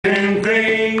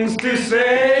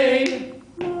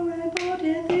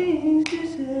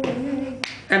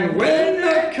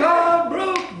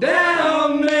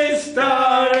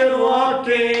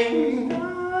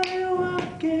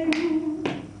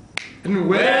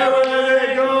Where were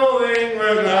they going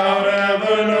without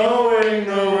ever knowing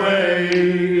the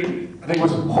way? I think it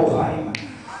was Hoheim.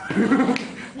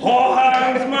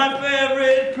 Hoheim's my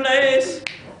favorite place,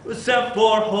 except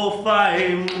for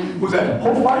Hofheim. Was that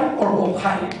Hoheim or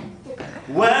Hoheim?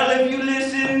 Well, if you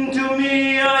listen to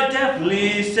me, I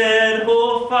definitely said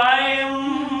Hofheim.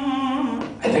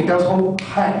 I think that was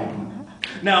Hoheim.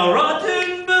 Now,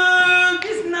 Rottenburg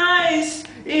is nice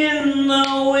in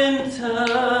the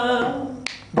winter.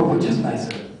 But which is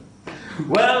nicer?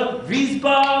 Well,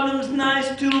 Wiesbaden's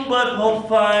nice too, but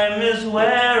Hofheim is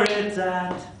where it's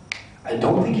at. I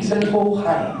don't think he said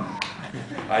Hoheim.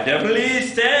 I definitely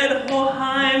said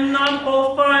Hoheim, not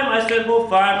Hofheim. I said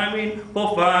Hofheim, I mean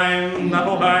Hofheim, not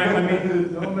Hoheim, I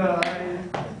mean.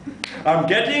 I'm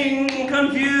getting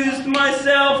confused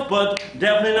myself, but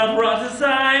definitely not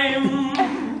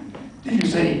Rottesheim. Did you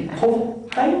say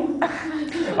Hoheim?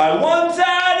 I once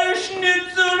had a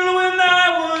schnitzel when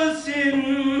I was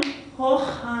in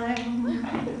Hoheim.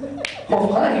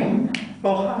 Hoheim?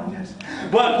 Hoheim, yes.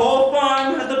 But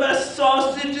Hofheim has the best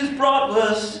sausages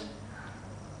bratwurst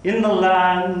in the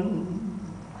land.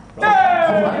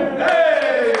 Hoheim? Hey!